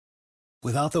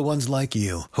Without the ones like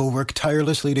you, who work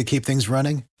tirelessly to keep things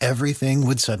running, everything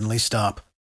would suddenly stop.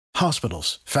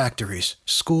 Hospitals, factories,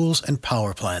 schools, and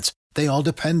power plants, they all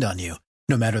depend on you.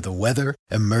 No matter the weather,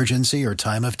 emergency, or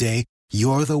time of day,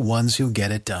 you're the ones who get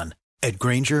it done. At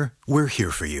Grainger, we're here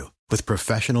for you with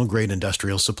professional-grade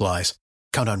industrial supplies.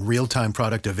 Count on real-time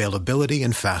product availability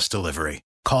and fast delivery.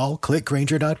 Call, click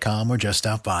Grainger.com, or just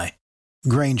stop by.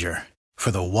 Grainger, for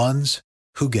the ones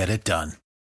who get it done.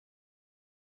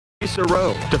 Theresa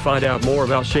Rowe. To find out more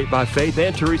about Shaped by Faith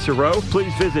and Theresa Rowe,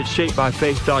 please visit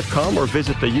shapedbyfaith.com or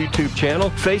visit the YouTube channel,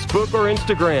 Facebook, or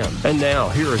Instagram. And now,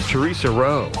 here is Theresa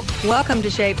Rowe. Welcome to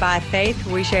Shaped by Faith.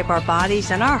 We shape our bodies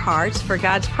and our hearts for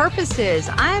God's purposes.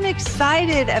 I'm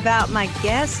excited about my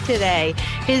guest today.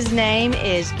 His name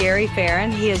is Gary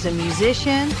Fearon. He is a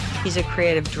musician. He's a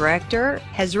creative director,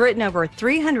 has written over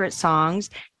 300 songs,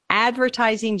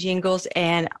 advertising jingles,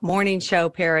 and morning show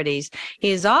parodies. He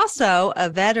is also a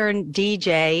veteran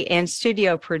DJ and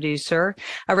studio producer,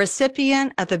 a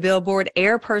recipient of the Billboard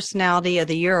Air Personality of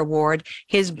the Year Award.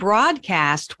 His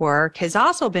broadcast work has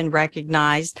also been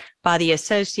recognized by the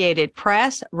Associated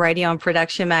Press, Radio and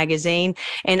Production Magazine,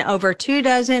 and over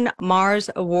 24 Mars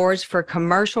Awards for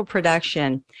commercial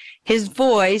production. His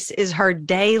voice is heard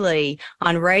daily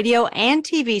on radio and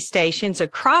TV stations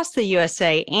across the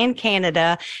USA and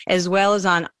Canada, as well as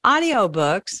on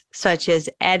audiobooks such as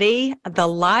Eddie, The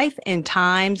Life and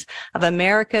Times of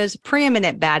America's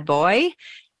Preeminent Bad Boy.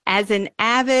 As an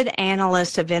avid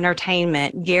analyst of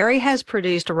entertainment, Gary has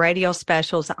produced radio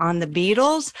specials on the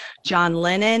Beatles, John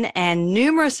Lennon, and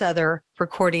numerous other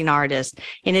recording artists.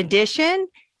 In addition,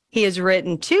 he has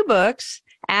written 2 books,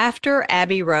 After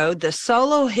Abbey Road, The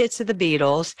Solo Hits of the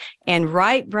Beatles, and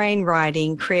Right Brain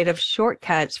Writing, Creative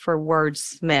Shortcuts for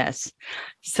Wordsmiths.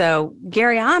 So,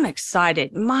 Gary, I'm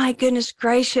excited. My goodness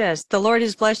gracious. The Lord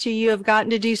has blessed you. You have gotten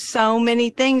to do so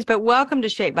many things, but welcome to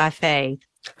Shaped by Faith.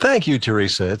 Thank you,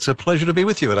 Theresa. It's a pleasure to be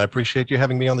with you, and I appreciate you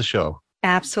having me on the show.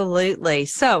 Absolutely.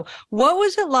 So what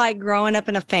was it like growing up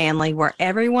in a family where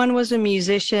everyone was a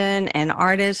musician, an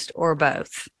artist, or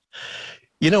both?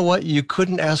 You know what? You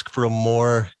couldn't ask for a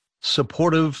more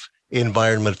supportive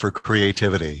environment for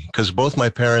creativity, because both my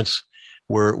parents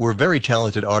were very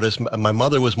talented artists. My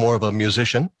mother was more of a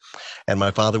musician, and my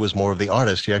father was more of the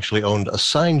artist. He actually owned a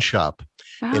sign shop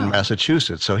in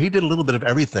Massachusetts. So he did a little bit of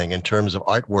everything in terms of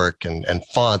artwork and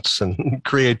fonts and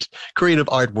creative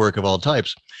artwork of all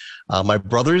types. My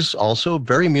brothers also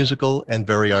very musical and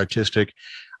very artistic.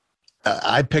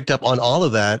 I picked up on all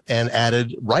of that and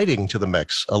added writing to the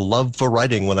mix, a love for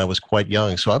writing when I was quite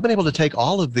young. So I've been able to take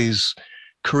all of these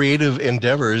creative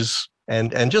endeavors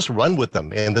and just run with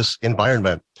them in this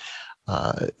environment.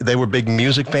 They were big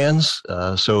music fans,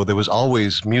 so there was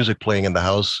always music playing in the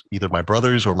house. Either my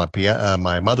brothers or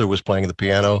my mother was playing the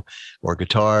piano or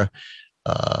guitar.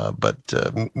 But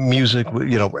music,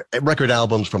 record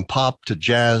albums from pop to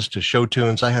jazz to show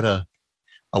tunes. I had a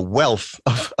wealth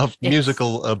of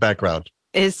musical background.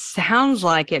 It sounds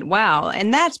like it. Wow.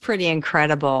 And that's pretty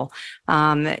incredible.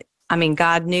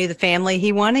 God knew the family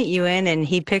he wanted you in, and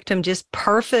he picked them just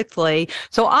perfectly.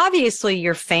 So obviously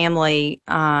your family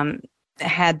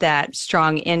had that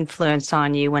strong influence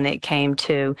on you when it came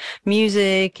to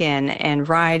music and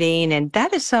writing. And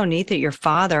that is so neat that your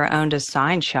father owned a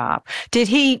sign shop. Did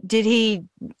he,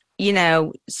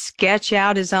 sketch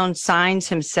out his own signs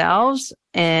himself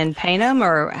and paint them,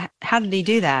 or how did he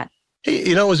do that?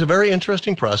 It was a very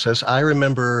interesting process. I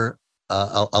remember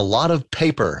a lot of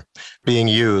paper being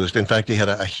used. In fact, he had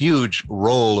a huge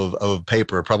roll of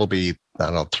paper, probably,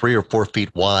 3 or 4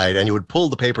 feet wide, and he would pull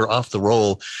the paper off the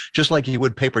roll just like he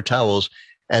would paper towels,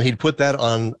 and he'd put that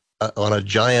on a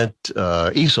giant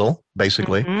easel,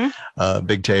 basically,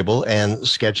 big table, and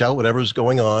sketch out whatever's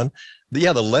going on.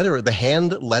 The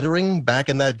hand lettering back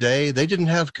in that day, they didn't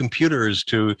have computers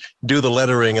to do the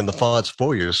lettering and the fonts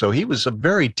for you. So he was a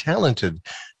very talented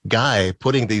guy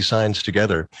putting these signs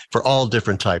together for all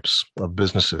different types of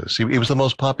businesses. He was the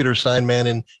most popular sign man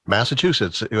in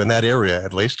Massachusetts, in that area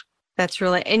at least. That's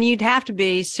really, and you'd have to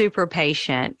be super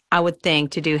patient, I would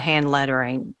think, to do hand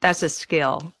lettering. That's a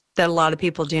skill that a lot of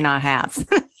people do not have.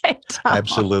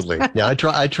 Absolutely. Yeah,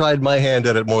 I tried my hand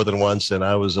at it more than once, and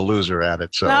I was a loser at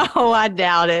it. So. No, I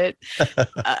doubt it.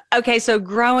 Okay, so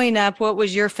growing up, what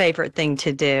was your favorite thing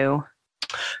to do?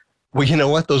 Well, you know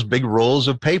what? Those big rolls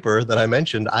of paper that I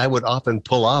mentioned, I would often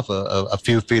pull off a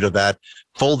few feet of that,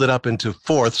 fold it up into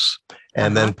fourths,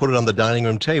 and then put it on the dining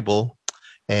room table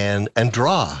and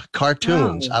draw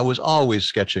cartoons. I was always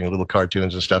sketching little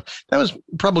cartoons and stuff. That was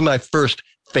probably my first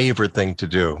favorite thing to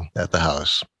do at the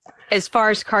house. As far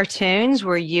as cartoons,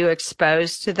 were you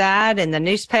exposed to that in the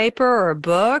newspaper or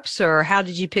books, or how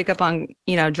did you pick up on,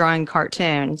 drawing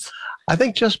cartoons? I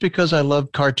think just because I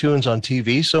loved cartoons on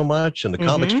TV so much and the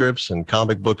comic strips and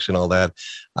comic books and all that,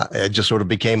 it just sort of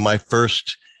became my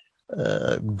first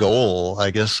goal. I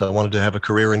guess I wanted to have a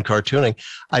career in cartooning.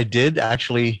 I did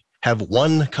actually have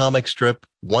one comic strip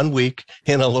one week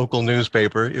in a local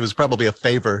newspaper. It was probably a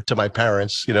favor to my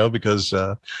parents, because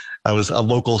I was a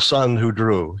local son who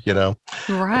drew,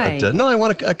 Right. But, no, I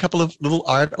won a couple of little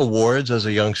art awards as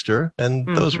a youngster, and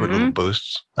those were little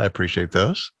boosts. I appreciate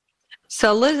those.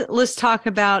 So let's talk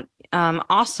about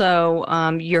also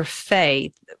your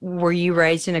faith. Were you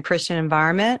raised in a Christian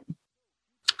environment?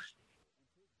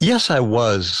 Yes, I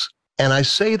was. And I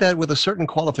say that with a certain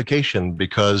qualification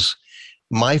because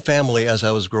my family, as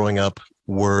I was growing up,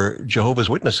 were Jehovah's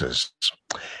Witnesses.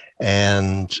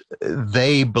 And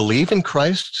they believe in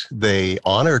Christ. They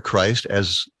honor Christ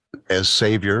as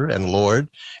Savior and Lord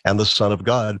and the Son of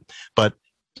God. But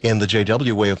in the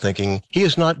JW way of thinking, he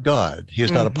is not God. He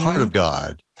is not a part of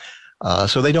God.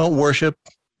 So they don't worship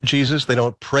Jesus. They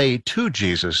don't pray to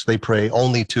Jesus. They pray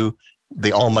only to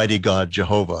the Almighty God,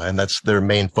 Jehovah. And that's their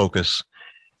main focus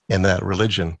in that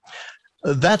religion.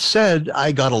 That said,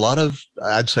 I got a lot of,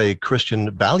 I'd say,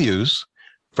 Christian values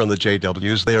from the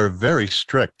JWs. They are very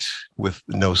strict with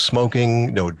no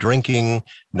smoking, no drinking,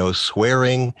 no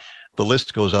swearing. The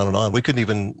list goes on and on. We couldn't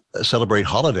even celebrate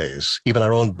holidays. Even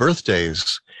our own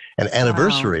birthdays and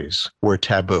anniversaries were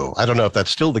taboo. I don't know if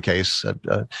that's still the case.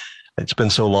 It's been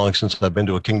so long since I've been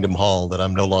to a Kingdom Hall that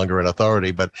I'm no longer an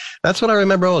authority. But that's what I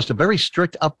remember most, a very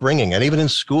strict upbringing. And even in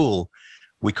school,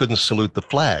 we couldn't salute the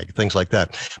flag, things like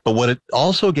that. But what it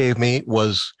also gave me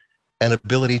was an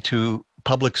ability to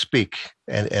public speak.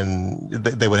 And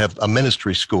they would have a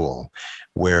ministry school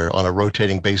where on a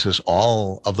rotating basis,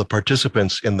 all of the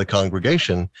participants in the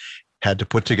congregation had to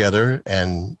put together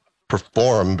and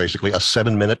perform basically a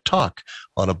 7-minute talk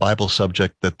on a Bible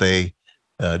subject that they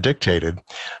dictated.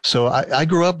 So I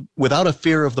grew up without a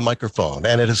fear of the microphone,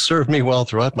 and it has served me well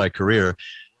throughout my career.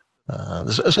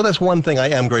 So that's one thing I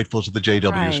am grateful to the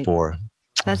JWs for.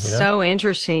 That's so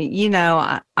interesting.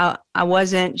 I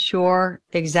wasn't sure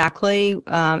exactly,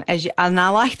 and I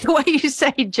like the way you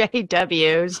say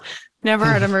JWs. Never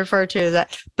heard them referred to as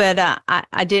that, but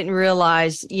I didn't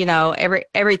realize,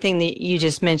 everything that you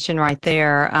just mentioned right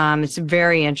there. It's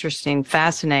very interesting,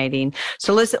 fascinating.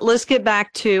 So let's get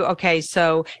back to, okay,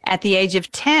 so at the age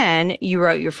of 10, you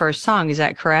wrote your first song. Is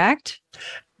that correct?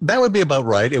 That would be about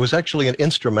right. It was actually an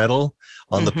instrumental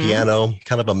on the piano,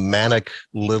 kind of a manic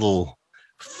little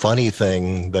funny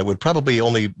thing that would probably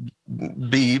only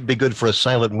be good for a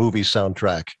silent movie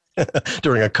soundtrack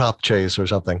during a cop chase or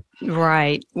something.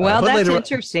 Right. Well, that's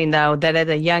interesting, though, that at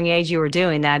a young age you were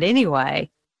doing that anyway.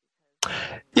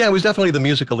 Yeah, it was definitely the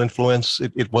musical influence.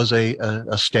 It was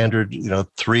a standard,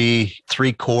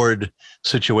 three chord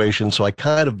situation. So I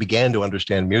kind of began to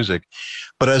understand music.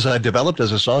 But as I developed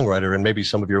as a songwriter, and maybe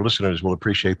some of your listeners will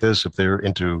appreciate this if they're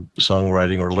into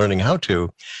songwriting or learning how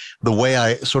to, the way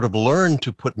I sort of learned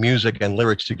to put music and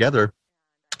lyrics together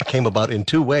came about in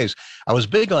two ways. I was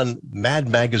big on Mad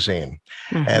Magazine,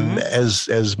 and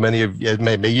as many of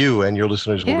maybe you and your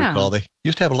listeners will recall, they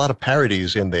used to have a lot of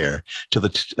parodies in there to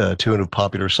the tune of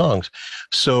popular songs.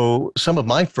 So some of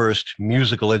my first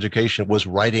musical education was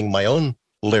writing my own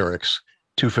lyrics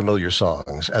to familiar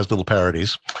songs as little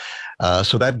parodies.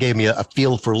 So that gave me a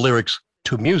feel for lyrics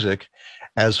to music.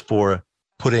 As for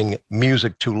putting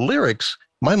music to lyrics,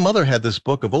 my mother had this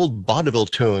book of old vaudeville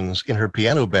tunes in her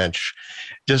piano bench,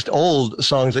 just old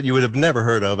songs that you would have never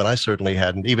heard of, and I certainly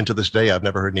hadn't. Even to this day, I've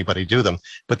never heard anybody do them.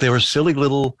 But they were silly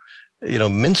little,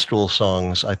 minstrel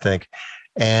songs, I think.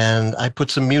 And I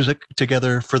put some music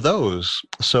together for those.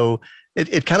 So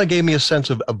it kind of gave me a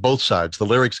sense of both sides, the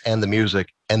lyrics and the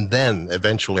music. And then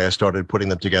eventually I started putting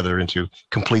them together into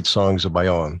complete songs of my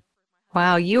own.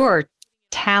 Wow, you are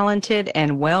talented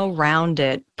and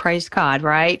well-rounded. Praise God,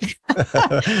 right?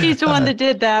 He's the one that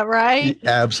did that, right?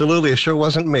 Absolutely. It sure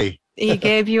wasn't me. He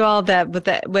gave you all that,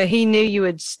 but he knew you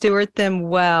would steward them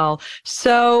well.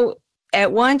 So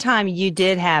at one time you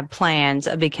did have plans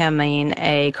of becoming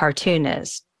a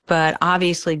cartoonist, but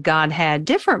obviously God had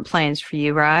different plans for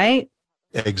you, right?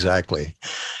 Exactly.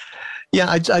 Yeah,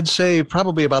 I'd say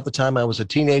probably about the time I was a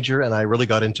teenager and I really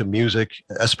got into music,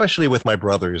 especially with my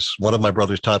brothers. One of my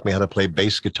brothers taught me how to play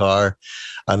bass guitar.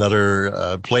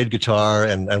 Another played guitar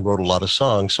and wrote a lot of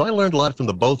songs. So I learned a lot from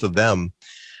the both of them.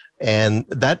 And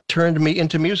that turned me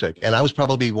into music. And I was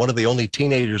probably one of the only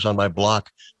teenagers on my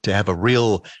block to have a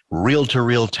real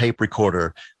reel-to-reel tape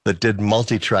recorder that did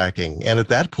multi-tracking. And at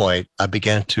that point, I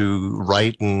began to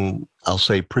write and I'll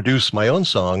say produce my own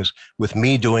songs with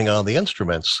me doing all the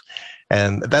instruments.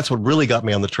 And that's what really got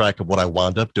me on the track of what I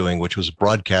wound up doing, which was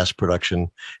broadcast production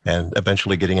and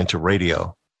eventually getting into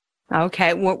radio.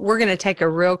 Okay, we're going to take a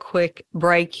real quick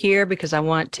break here because I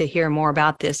want to hear more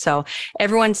about this. So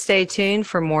everyone stay tuned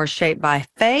for more Shaped by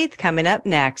Faith coming up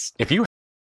next.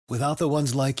 Without the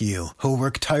ones like you who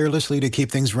work tirelessly to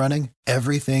keep things running,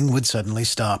 everything would suddenly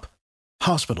stop.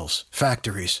 Hospitals,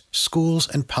 factories, schools,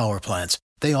 and power plants,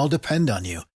 they all depend on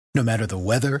you. No matter the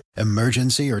weather,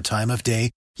 emergency, or time of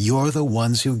day, you're the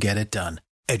ones who get it done.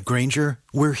 At Grainger,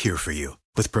 we're here for you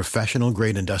with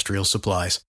professional-grade industrial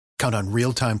supplies. Count on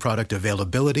real-time product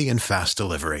availability and fast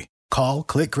delivery. Call,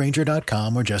 click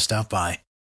Grainger.com, or just stop by.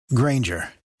 Grainger,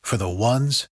 for the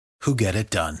ones who get it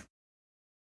done.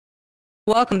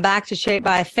 Welcome back to Shaped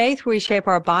by Faith, where we shape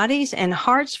our bodies and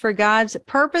hearts for God's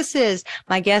purposes.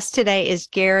 My guest today is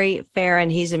Gary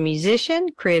Fearon. He's a musician,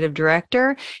 creative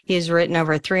director. He has written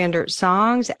over 300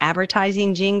 songs,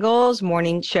 advertising jingles,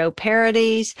 morning show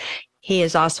parodies. He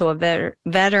is also a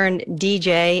veteran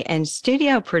DJ and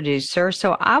studio producer.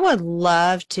 So I would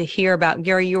love to hear about,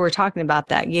 Gary, you were talking about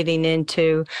that, getting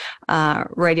into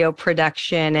radio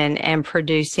production and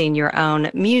producing your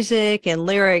own music and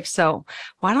lyrics. So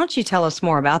why don't you tell us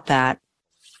more about that?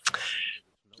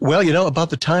 Well,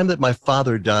 about the time that my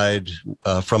father died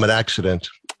from an accident,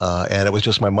 and it was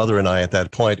just my mother and I at that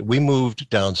point, we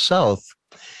moved down south,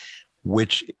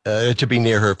 which to be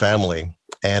near her family.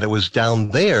 And it was down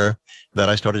there that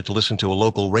I started to listen to a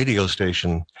local radio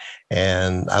station.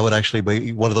 And I would actually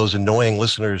be one of those annoying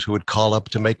listeners who would call up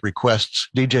to make requests.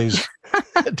 DJs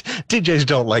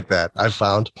don't like that, I've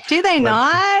found. Do they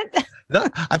not? No,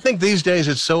 I think these days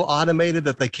it's so automated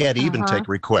that they can't even take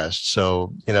requests.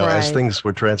 So, as things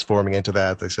were transforming into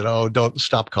that, they said, oh, don't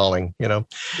stop calling, But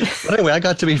anyway, I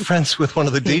got to be friends with one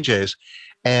of the DJs.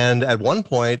 And at one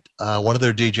point, one of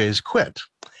their DJs quit.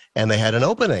 And they had an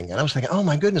opening. And I was thinking, oh,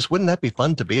 my goodness, wouldn't that be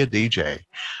fun to be a DJ?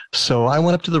 So I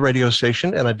went up to the radio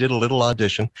station and I did a little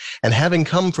audition. And having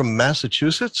come from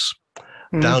Massachusetts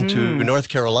down to North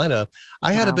Carolina,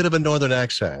 I had a bit of a northern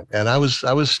accent. And I was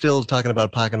still talking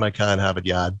about parking my car in Harvard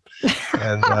Yard.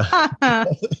 And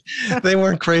they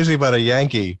weren't crazy about a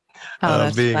Yankee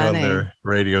being funny on their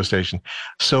radio station.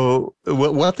 So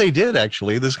what they did,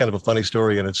 actually, this is kind of a funny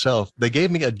story in itself. They gave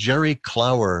me a Jerry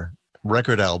Clower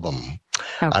record album.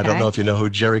 Okay. I don't know if you know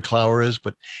who Jerry Clower is,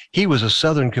 but he was a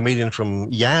Southern comedian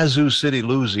from Yazoo City,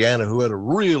 Louisiana, who had a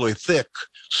really thick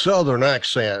Southern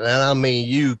accent. And I mean,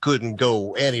 you couldn't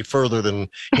go any further than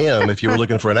him if you were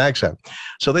looking for an accent.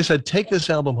 So they said, take this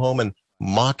album home and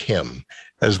mock him,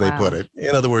 as they put it.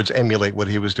 In other words, emulate what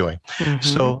he was doing.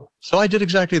 So I did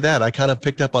exactly that. I kind of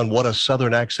picked up on what a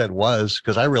Southern accent was,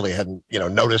 because I really hadn't,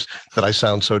 noticed that I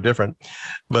sound so different.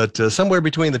 But somewhere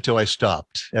between the two, I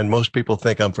stopped. And most people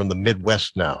think I'm from the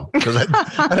Midwest now, because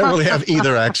I don't really have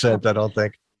either accent, I don't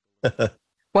think.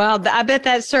 Well, I bet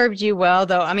that served you well,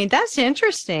 though. I mean, that's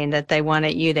interesting that they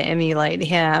wanted you to emulate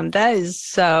him. That is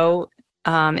so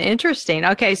interesting.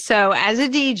 Okay, so as a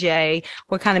DJ,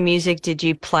 what kind of music did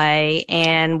you play?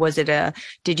 And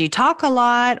did you talk a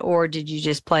lot, or did you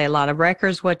just play a lot of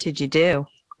records? What did you do?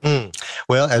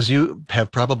 Well, as you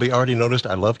have probably already noticed,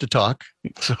 I love to talk.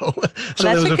 So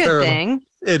that's a good thing.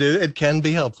 It can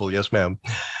be helpful. Yes, ma'am.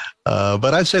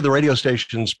 But I'd say the radio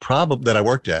stations that I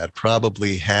worked at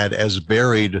probably had as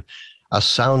varied a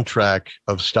soundtrack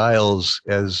of styles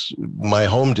as my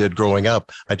home did growing up.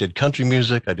 I did country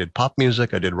music, I did pop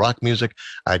music, I did rock music,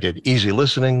 I did easy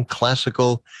listening,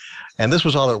 classical, and this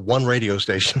was all at one radio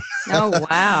station. Oh,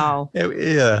 wow.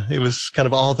 It was kind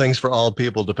of all things for all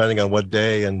people, depending on what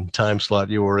day and time slot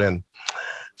you were in.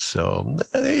 So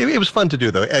it was fun to do,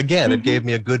 though. Again, it gave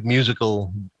me a good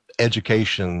musical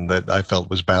education that I felt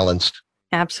was balanced.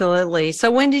 Absolutely. So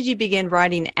when did you begin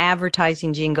writing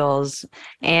advertising jingles?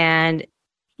 And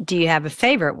do you have a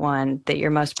favorite one that you're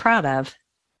most proud of?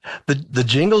 The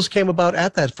jingles came about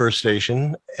at that first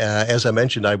station. As I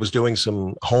mentioned, I was doing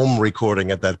some home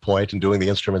recording at that point and doing the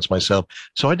instruments myself.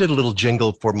 So I did a little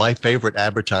jingle for my favorite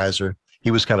advertiser.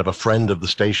 He was kind of a friend of the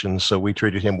station, so we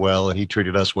treated him well and he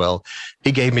treated us well.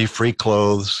 He gave me free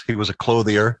clothes. He was a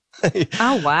clothier.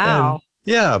 Oh, wow.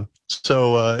 Yeah.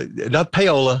 So not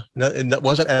payola. It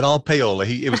wasn't at all payola.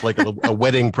 It was like a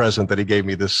wedding present that he gave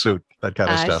me, this suit, that kind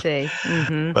of stuff. I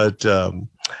see. But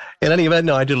in any event,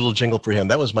 no, I did a little jingle for him.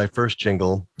 That was my first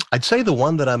jingle. I'd say the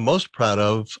one that I'm most proud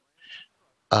of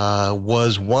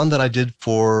was one that I did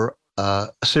for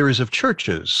a series of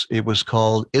churches. It was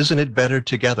called Isn't It Better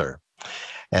Together?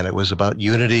 And it was about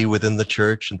unity within the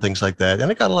church and things like that.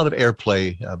 And it got a lot of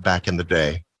airplay back in the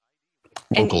day,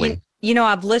 locally. And you know,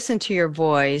 I've listened to your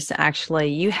voice. Actually,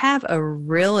 you have a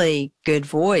really good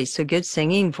voice, a good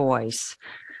singing voice.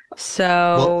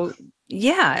 So,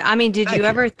 yeah, I mean, did you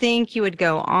ever think you would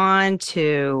go on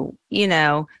to,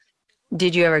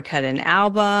 did you ever cut an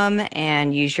album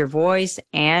and use your voice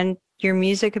and your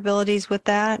music abilities with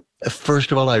that?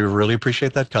 First of all, I really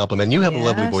appreciate that compliment. You have a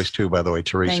lovely voice too, by the way,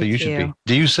 Theresa. Thank you should be.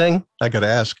 Do you sing? I got to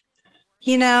ask.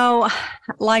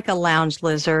 Like a lounge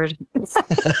lizard. Okay.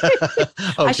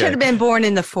 I should have been born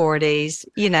in the 40s,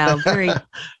 very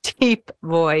deep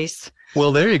voice.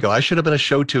 Well, there you go. I should have been a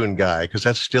show tune guy, because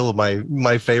that's still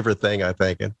my favorite thing, I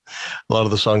think. And a lot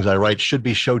of the songs I write should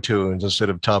be show tunes instead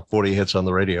of top 40 hits on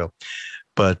the radio.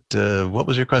 But what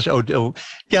was your question?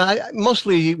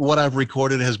 Mostly what I've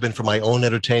recorded has been for my own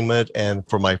entertainment and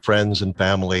for my friends and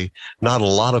family. Not a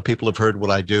lot of people have heard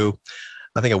what I do.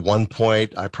 I think at one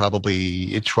point I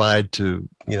probably tried to,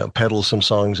 peddle some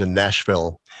songs in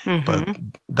Nashville, but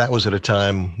that was at a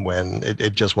time when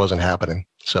it just wasn't happening.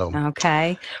 So,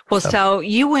 okay. Well, so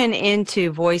you went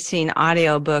into voicing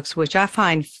audiobooks, which I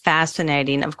find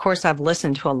fascinating. Of course, I've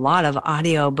listened to a lot of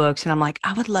audiobooks and I'm like,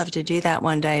 I would love to do that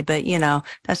one day, but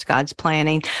that's God's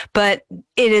planning. But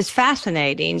it is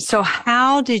fascinating. So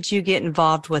how did you get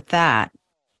involved with that?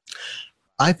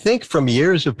 I think from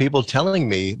years of people telling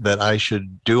me that I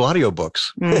should do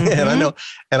audiobooks.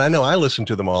 And I know I listen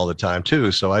to them all the time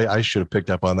too. So I should have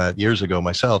picked up on that years ago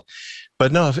myself.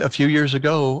 But no, a few years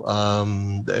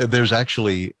ago, there's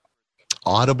actually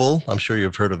Audible. I'm sure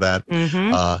you've heard of that.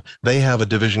 They have a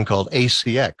division called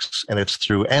ACX, and it's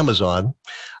through Amazon.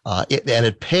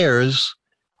 It pairs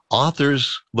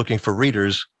authors looking for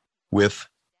readers with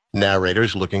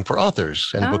narrators looking for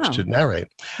authors and books to narrate.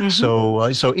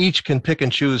 So each can pick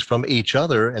and choose from each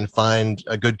other and find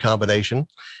a good combination.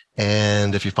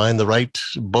 And if you find the right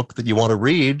book that you want to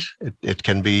read, it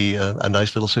can be a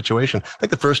nice little situation. I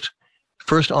think the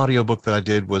first audiobook that I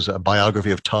did was a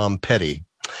biography of Tom Petty.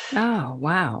 Oh,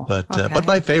 wow. But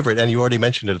my favorite, and you already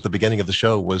mentioned it at the beginning of the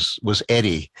show, was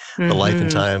Eddie, the life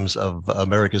and times of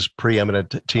America's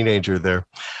preeminent teenager there.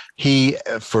 He,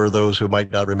 for those who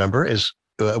might not remember,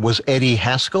 was Eddie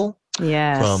Haskell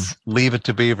from Leave It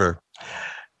to Beaver.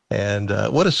 And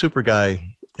what a super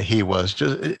guy he was.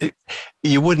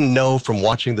 You wouldn't know from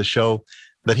watching the show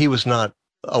that he was not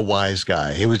a wise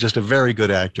guy. He was just a very good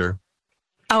actor.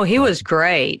 Oh, he was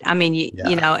great. I mean,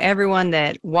 everyone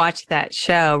that watched that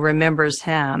show remembers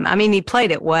him. I mean, he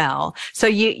played it well. So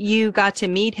you got to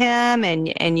meet him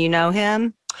and you know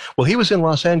him? Well, he was in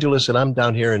Los Angeles and I'm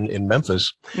down here in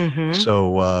Memphis.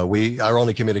 So our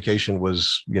only communication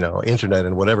was, internet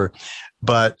and whatever.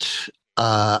 But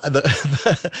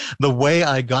the way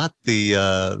I got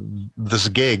this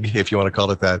gig, if you want to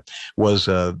call it that, was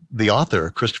the author,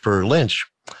 Christopher Lynch,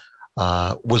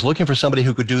 was looking for somebody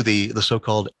who could do the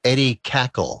so-called Eddie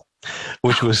cackle,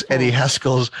 which was Eddie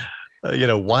Haskell's,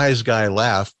 wise guy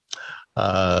laugh.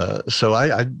 So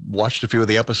I watched a few of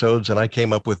the episodes and I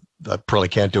came up with, I probably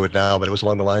can't do it now, but it was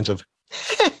along the lines of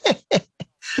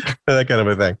that kind of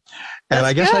a thing. And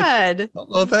I guess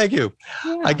thank you.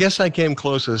 Yeah. I guess I came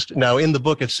closest. Now in the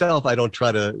book itself, I don't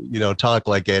try to, talk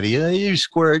like Eddie, you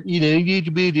squirt, you need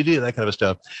to be, that kind of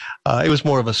stuff. It was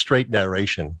more of a straight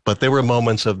narration, but there were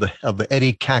moments of the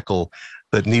Eddie cackle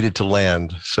that needed to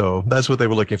land. So that's what they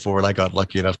were looking for. And I got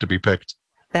lucky enough to be picked.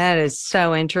 That is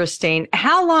so interesting.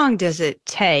 How long does it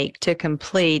take to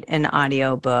complete an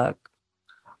audiobook?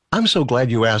 I'm so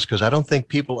glad you asked, because I don't think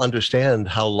people understand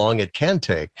how long it can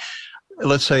take.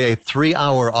 Let's say a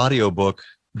 3-hour audiobook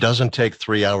doesn't take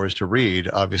 3 hours to read.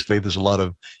 Obviously, there's a lot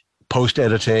of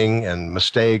post-editing and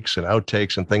mistakes and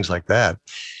outtakes and things like that.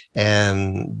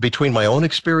 And between my own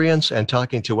experience and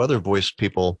talking to other voice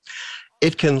people,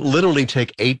 it can literally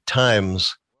take 8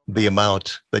 times the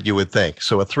amount that you would think.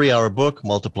 So a 3-hour book,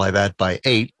 multiply that by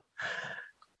 8.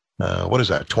 What is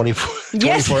that?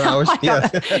 24 hours? Yeah.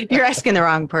 You're asking the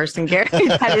wrong person, Gary.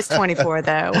 That is 24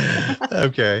 though.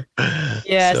 Okay.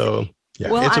 Yes. So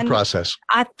it's a process.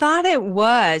 I thought it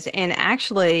was. And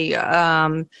actually,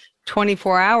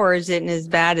 24 hours isn't as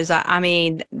bad as I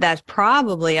mean, that's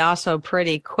probably also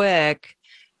pretty quick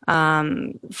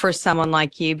for someone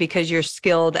like you, because you're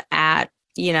skilled at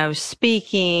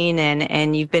speaking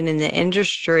and you've been in the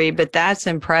industry, but that's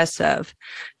impressive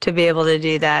to be able to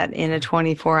do that in a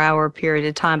 24-hour period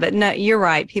of time. But no, you're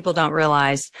right. People don't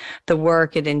realize the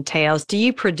work it entails. Do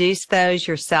you produce those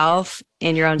yourself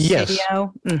in your own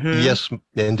studio? Yes,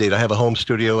 indeed. I have a home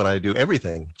studio and I do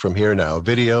everything from here now,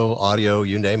 video, audio,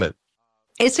 you name it.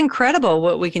 It's incredible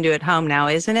what we can do at home now,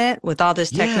 isn't it? With all this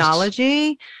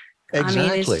technology. Exactly. I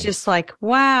mean, it's just like,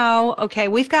 wow. Okay,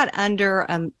 we've got under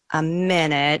a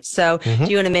minute. So do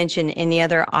you want to mention any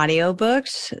other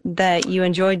audiobooks that you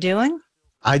enjoy doing?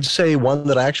 I'd say one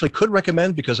that I actually could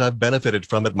recommend because I've benefited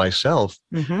from it myself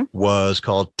was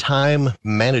called Time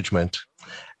Management.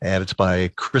 And it's by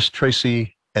Chris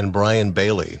Tracy and Brian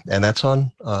Bailey. And that's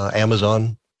on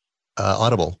Amazon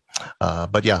Audible.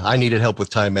 But yeah, I needed help with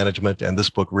time management, and this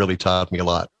book really taught me a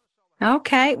lot.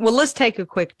 Okay. Well, let's take a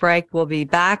quick break. We'll be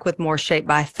back with more Shaped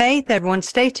by Faith. Everyone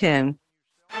stay tuned.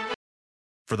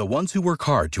 For the ones who work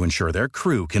hard to ensure their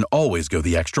crew can always go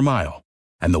the extra mile,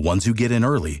 and the ones who get in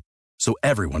early so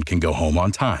everyone can go home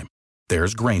on time,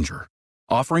 there's Grainger,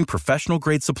 offering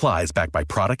professional-grade supplies backed by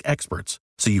product experts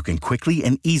so you can quickly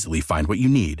and easily find what you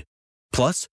need.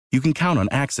 Plus, you can count on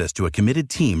access to a committed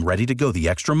team ready to go the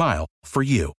extra mile for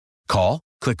you. Call,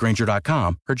 click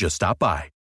Grainger.com, or just stop by.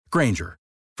 Grainger,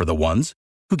 for the ones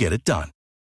who get it done.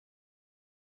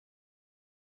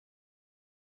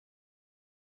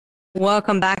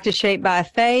 Welcome back to Shaped by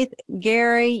Faith.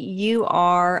 Gary, you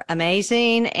are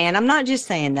amazing. And I'm not just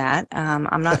saying that.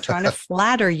 I'm not trying to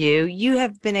flatter you. You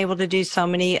have been able to do so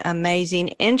many amazing,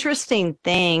 interesting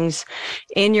things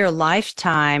in your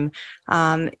lifetime.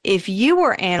 If you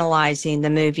were analyzing the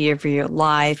movie of your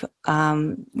life,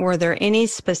 were there any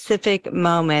specific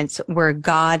moments where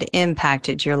God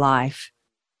impacted your life?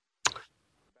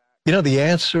 You know, the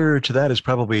answer to that is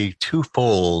probably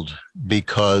twofold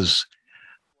because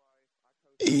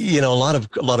you know, a lot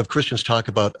of Christians talk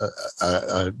about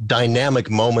a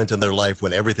dynamic moment in their life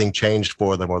when everything changed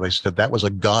for them, or they said that was a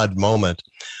God moment.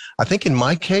 I think in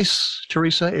my case,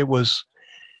 Theresa, it was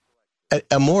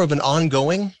a more of an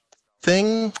ongoing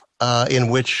thing in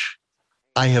which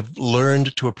I have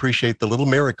learned to appreciate the little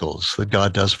miracles that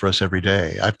God does for us every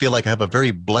day. I feel like I have a very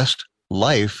blessed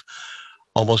life,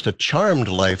 almost a charmed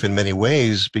life in many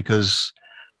ways, because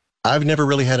I've never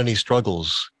really had any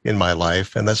struggles in my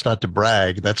life, and that's not to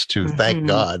brag. That's to thank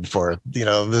God for, you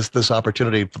know, this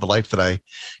opportunity for the life that I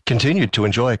continue to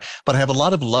enjoy. But I have a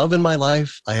lot of love in my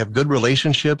life. I have good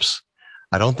relationships.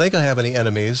 I don't think I have any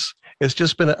enemies. It's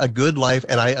just been a good life,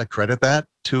 and I accredit that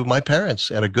to my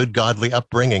parents and a good godly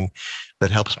upbringing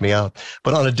that helps me out.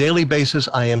 But on a daily basis,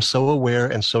 I am so aware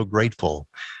and so grateful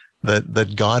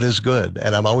that God is good.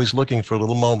 And I'm always looking for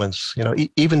little moments, you know,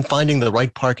 even finding the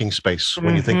right parking space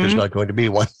when you think there's not going to be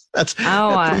one. That's, for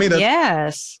me,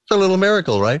 yes. It's a little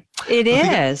miracle, right? It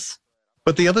is.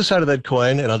 But the other side of that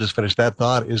coin, and I'll just finish that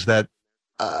thought, is that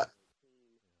I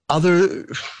don't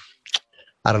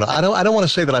know. I don't want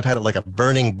to say that I've had like a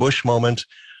burning bush moment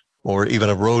or even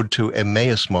a road to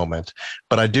Emmaus moment,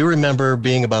 but I do remember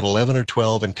being about 11 or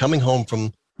 12 and coming home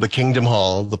from the Kingdom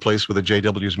Hall, the place where the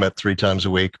JWs met 3 times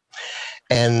a week.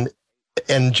 And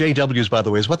JWs, by the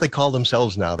way, is what they call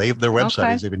themselves now. Their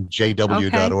website is even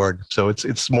jw.org. So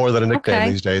it's more than a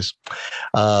nickname these days.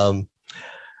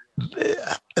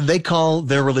 They call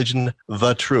their religion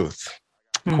the truth,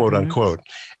 quote unquote.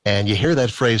 And you hear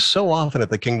that phrase so often at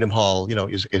the Kingdom Hall, you know,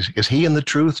 is he in the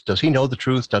truth? Does he know the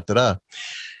truth? Da, da, da.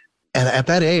 And at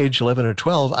that age, 11 or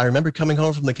 12, I remember coming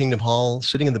home from the Kingdom Hall,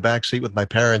 sitting in the back seat with my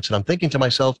parents, and I'm thinking to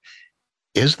myself,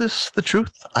 is this the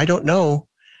truth? I don't know.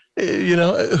 You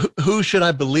know, who should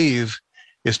I believe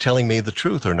is telling me the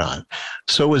truth or not?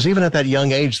 So it was even at that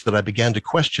young age that I began to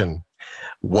question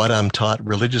what I'm taught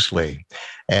religiously.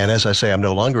 And as I say, I'm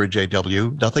no longer a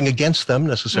JW, nothing against them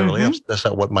necessarily. That's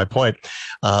not what my point.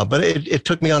 But it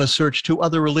took me on a search to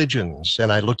other religions,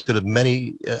 and I looked at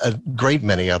a great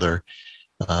many other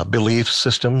belief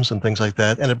systems and things like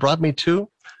that. And it brought me to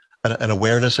an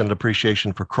awareness and an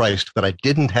appreciation for Christ that I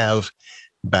didn't have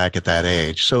back at that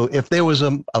age. So if there was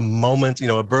a moment, you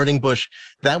know, a burning bush,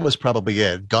 that was probably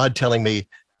it. God telling me,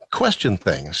 question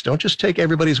things. Don't just take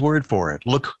everybody's word for it.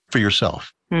 Look for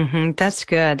yourself. That's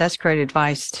good. That's great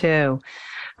advice too.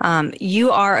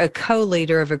 You are a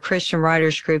co-leader of a Christian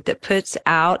writers group that puts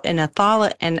out an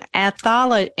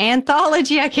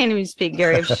anthology, I can't even speak,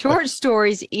 Gary, of short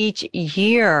stories each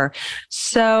year.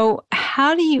 So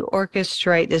how do you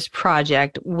orchestrate this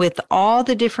project with all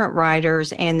the different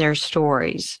writers and their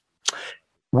stories?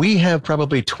 We have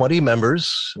probably 20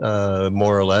 members,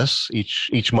 more or less,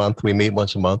 each month. We meet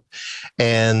once a month,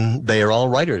 and they are all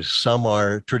writers. Some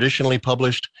are traditionally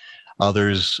published.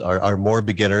 Others are more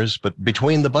beginners, but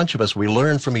between the bunch of us, we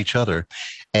learn from each other.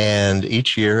 And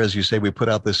each year, as you say, we put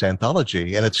out this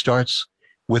anthology, and it starts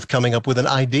with coming up with an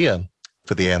idea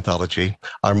for the anthology.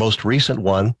 Our most recent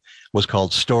one was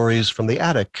called Stories from the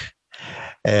Attic.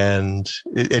 And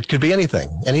it could be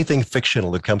anything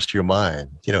fictional that comes to your mind.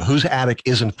 You know, whose attic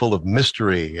isn't full of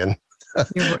mystery and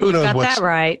You got that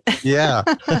right. Yeah.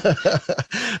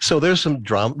 So there's some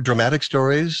dramatic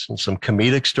stories and some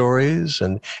comedic stories,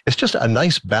 and it's just a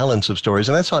nice balance of stories.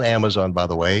 And that's on Amazon, by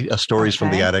the way, Stories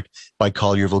from the Attic by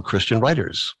Collierville Christian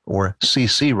Writers, or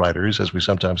CC Writers, as we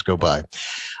sometimes go by.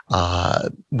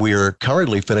 We're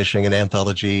currently finishing an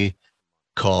anthology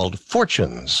called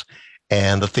Fortunes.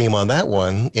 And the theme on that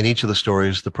one, in each of the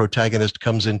stories, the protagonist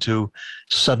comes into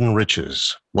sudden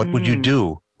riches. What would you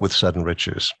do with sudden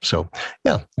riches? So,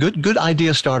 yeah, good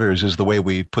idea starters is the way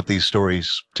we put these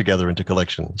stories together into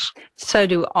collections. So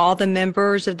do all the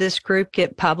members of this group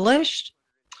get published?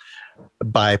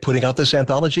 By putting out this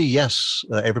anthology, yes.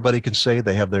 Everybody can say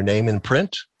they have their name in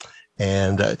print.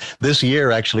 And this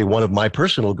year, actually, one of my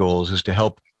personal goals is to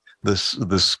help the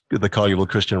Collierville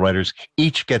Christian Writers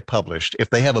each get published.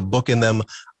 If they have a book in them,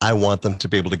 I want them to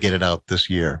be able to get it out this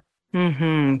year.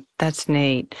 That's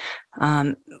neat.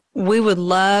 We would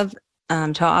love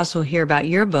to also hear about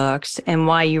your books and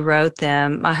why you wrote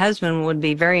them. My husband would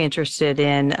be very interested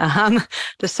in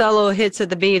the solo hits of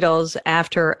the Beatles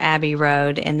after Abbey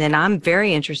Road. And then I'm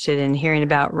very interested in hearing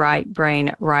about right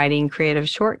brain writing, creative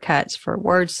shortcuts for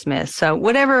wordsmiths. So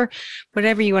whatever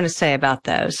you want to say about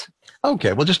those.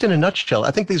 Okay. Well, just in a nutshell,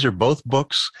 I think these are both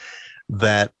books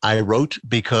that I wrote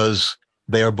because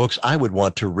they are books I would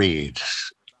want to read.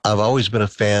 I've always been a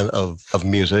fan of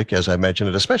music, as I mentioned,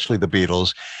 and especially the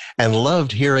Beatles, and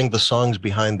loved hearing the songs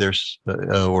behind their,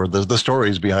 or the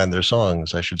stories behind their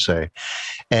songs, I should say.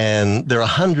 And there are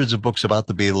hundreds of books about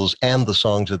the Beatles and the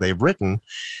songs that they've written,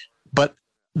 but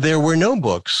there were no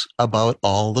books about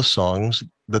all the songs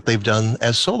that they've done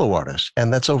as solo artists.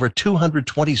 And that's over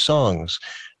 220 songs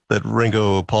that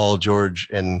Ringo, Paul, George,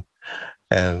 and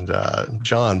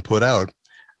John put out.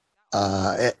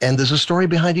 And there's a story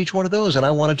behind each one of those, and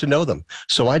I wanted to know them.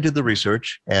 So I did the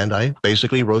research, and I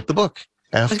basically wrote the book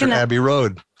after Abbey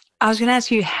Road. I was going to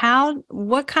ask you,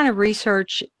 what kind of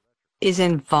research is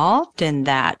involved in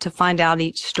that to find out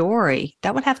each story?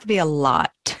 That would have to be a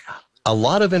lot. A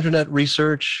lot of internet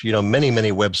research, many,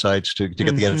 many websites to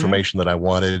get the information that I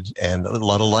wanted, and a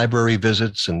lot of library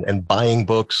visits and buying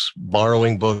books,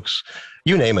 borrowing books,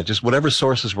 you name it, just whatever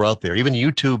sources were out there. Even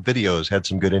YouTube videos had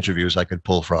some good interviews I could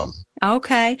pull from.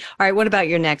 Okay. All right. What about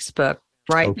your next book,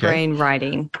 Brain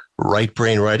Writing? Right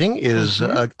Brain Writing is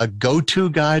a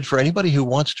go-to guide for anybody who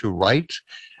wants to write.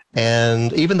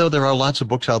 And even though there are lots of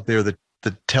books out there that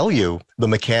tell you the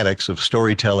mechanics of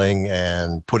storytelling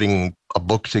and putting a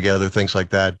book together, things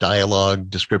like that, dialogue,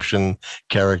 description,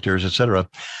 characters, etc.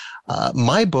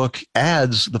 My book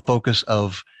adds the focus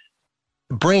of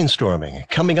brainstorming,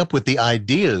 coming up with the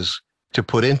ideas to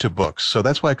put into books. So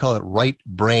that's why I call it right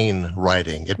brain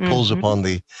writing. It pulls upon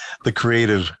the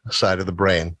creative side of the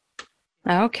brain.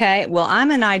 Okay. Well,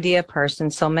 I'm an idea person,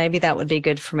 so maybe that would be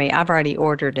good for me. I've already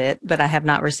ordered it, but I have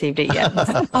not received it yet.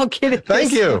 I'll get it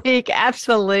this week.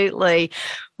 Absolutely.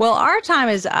 Well, our time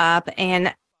is up,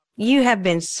 and you have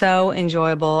been so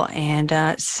enjoyable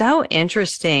and so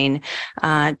interesting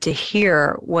to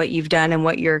hear what you've done and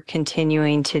what you're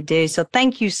continuing to do. So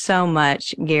thank you so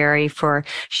much, Gary, for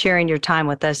sharing your time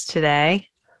with us today.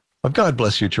 Well, God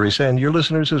bless you, Theresa, and your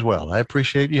listeners as well. I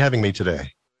appreciate you having me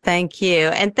today. Thank you.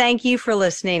 And thank you for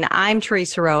listening. I'm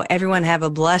Theresa Rowe. Everyone have a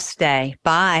blessed day.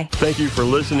 Bye. Thank you for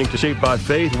listening to Shaped by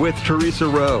Faith with Theresa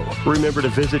Rowe. Remember to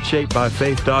visit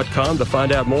shapebyfaith.com to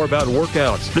find out more about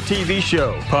workouts, the TV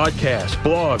show, podcasts,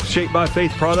 blogs, Shaped by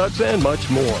Faith products, and much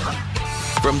more.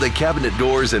 From the Cabinet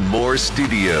Doors and More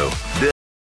studio.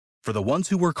 For the ones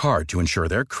who work hard to ensure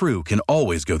their crew can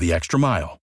always go the extra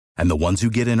mile, and the ones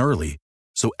who get in early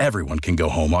so everyone can go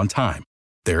home on time,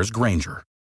 there's Grainger,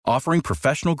 offering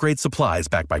professional-grade supplies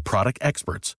backed by product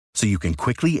experts so you can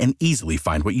quickly and easily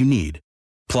find what you need.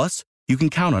 Plus, you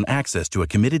can count on access to a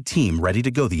committed team ready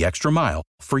to go the extra mile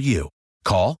for you.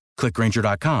 Call, click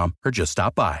Grainger.com, or just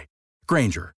stop by.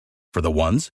 Grainger, for the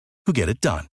ones who get it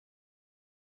done.